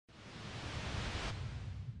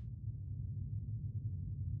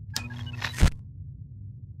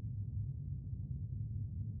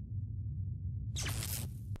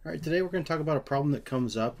All right, today we're going to talk about a problem that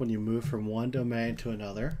comes up when you move from one domain to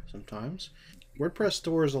another sometimes. WordPress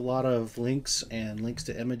stores a lot of links and links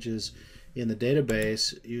to images in the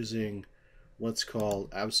database using what's called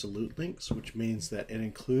absolute links, which means that it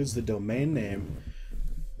includes the domain name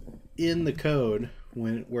in the code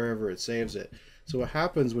wherever it saves it. So what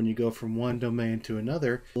happens when you go from one domain to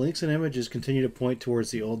another, links and images continue to point towards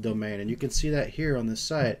the old domain, and you can see that here on this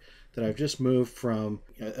site that I've just moved from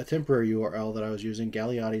a temporary URL that I was using,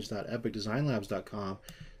 galiottis.epicdesignlabs.com,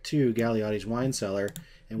 to Galiotti's wine cellar.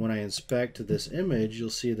 And when I inspect this image, you'll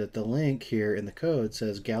see that the link here in the code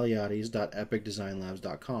says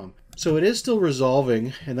galiottis.epicdesignlabs.com. So it is still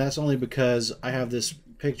resolving, and that's only because I have this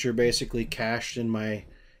picture basically cached in my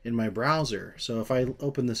browser. So if I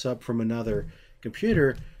open this up from another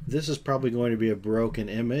computer, this is probably going to be a broken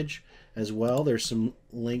image as well. There's some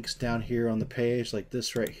links down here on the page like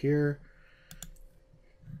this right here.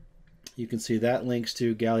 You can see that links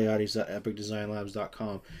to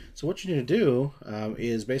galiottis.epicdesignlabs.com. So what you need to do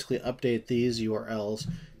is basically update these URLs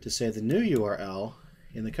to say the new URL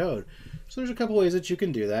in the code. So there's a couple ways that you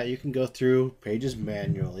can do that. You can go through pages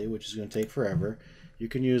manually, which is going to take forever. You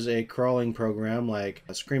can use a crawling program like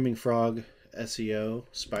a Screaming Frog SEO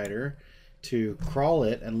Spider to crawl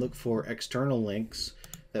it and look for external links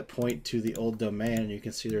that point to the old domain, and you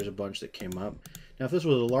can see there's a bunch that came up. Now if this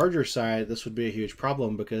was a larger site, this would be a huge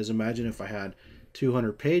problem, because imagine if I had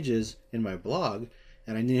 200 pages in my blog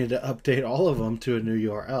and I needed to update all of them to a new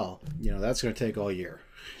URL. You know, that's going to take all year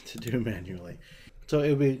to do manually. So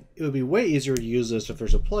it would be way easier to use this if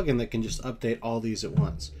there's a plugin that can just update all these at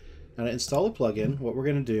once. Now to install a plugin, what we're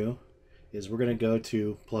going to do is we're going to go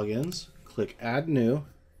to Plugins, click Add New,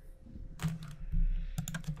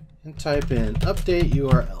 and type in Update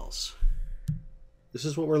URLs. This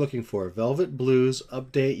is what we're looking for, Velvet Blues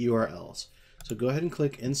Update URLs. So go ahead and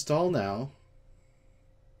click Install Now.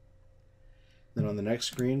 Then on the next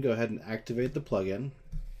screen, go ahead and activate the plugin.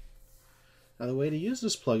 Now the way to use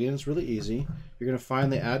this plugin is really easy. You're going to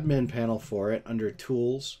find the admin panel for it under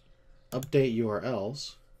Tools, Update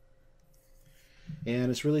URLs.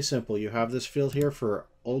 And it's really simple. You have this field here for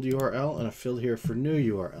old URL and a field here for new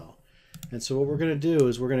URL. And so what we're going to do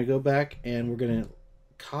is we're going to go back and we're going to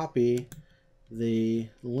copy the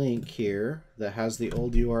link here that has the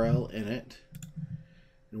old URL in it.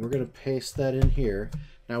 And we're going to paste that in here.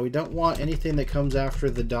 Now we don't want anything that comes after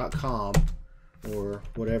the .com or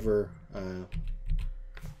whatever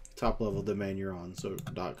top level domain you're on. So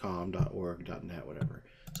 .com, .org, .net, whatever.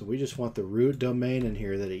 So we just want the root domain in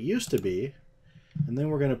here that it used to be. And then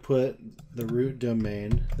we're going to put the root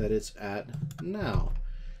domain that it's at now.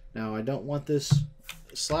 Now I don't want this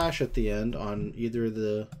slash at the end on either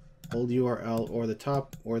the old URL or the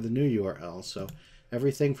top or the new URL. So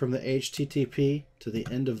everything from the HTTP to the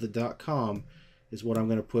end of the .com is what I'm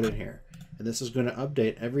going to put in here. And this is going to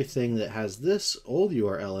update everything that has this old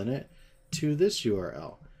URL in it to this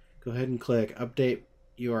URL. Go ahead and click Update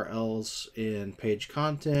URLs in page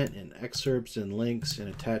content, in excerpts, in links, in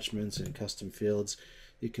attachments, in custom fields.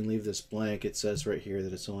 You can leave this blank. It says right here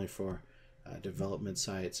that it's only for development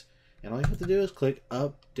sites. And all you have to do is click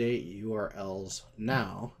Update URLs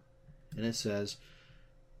Now. And it says,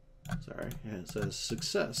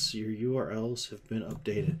 success, your URLs have been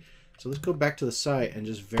updated. So let's go back to the site and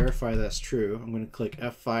just verify that's true. I'm going to click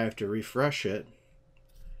F5 to refresh it.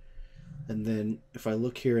 And then if I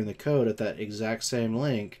look here in the code at that exact same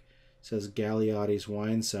link, it says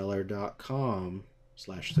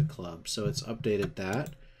galiottiswinecellar.com/the club. So it's updated that.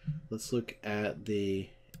 Let's look at the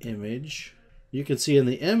image. You can see in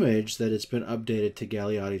the image that it's been updated to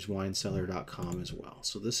galiottiswinecellar.com as well.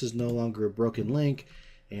 So this is no longer a broken link,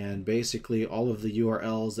 and basically all of the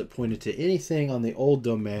URLs that pointed to anything on the old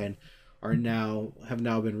domain have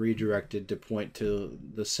now been redirected to point to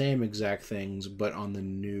the same exact things but on the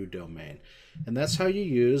new domain. And that's how you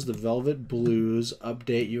use the Velvet Blues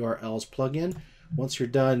Update URLs plugin. Once you're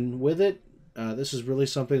done with it, this is really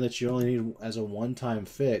something that you only need as a one-time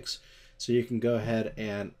fix. So you can go ahead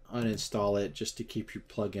and uninstall it just to keep your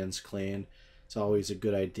plugins clean. It's always a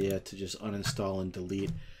good idea to just uninstall and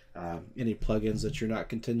delete any plugins that you're not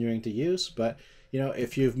continuing to use. But you know,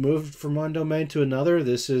 if you've moved from one domain to another,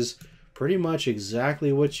 this is pretty much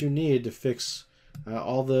exactly what you need to fix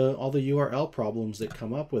all the URL problems that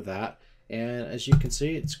come up with that. And as you can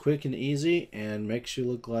see, it's quick and easy and makes you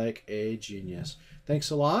look like a genius.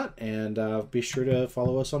 Thanks a lot, and be sure to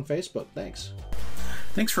follow us on Facebook. Thanks.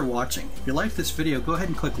 Thanks for watching. If you liked this video, go ahead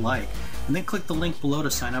and click like, and then click the link below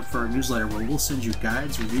to sign up for our newsletter, where we'll send you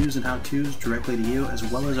guides, reviews, and how-tos directly to you, as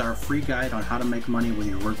well as our free guide on how to make money with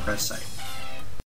your WordPress site.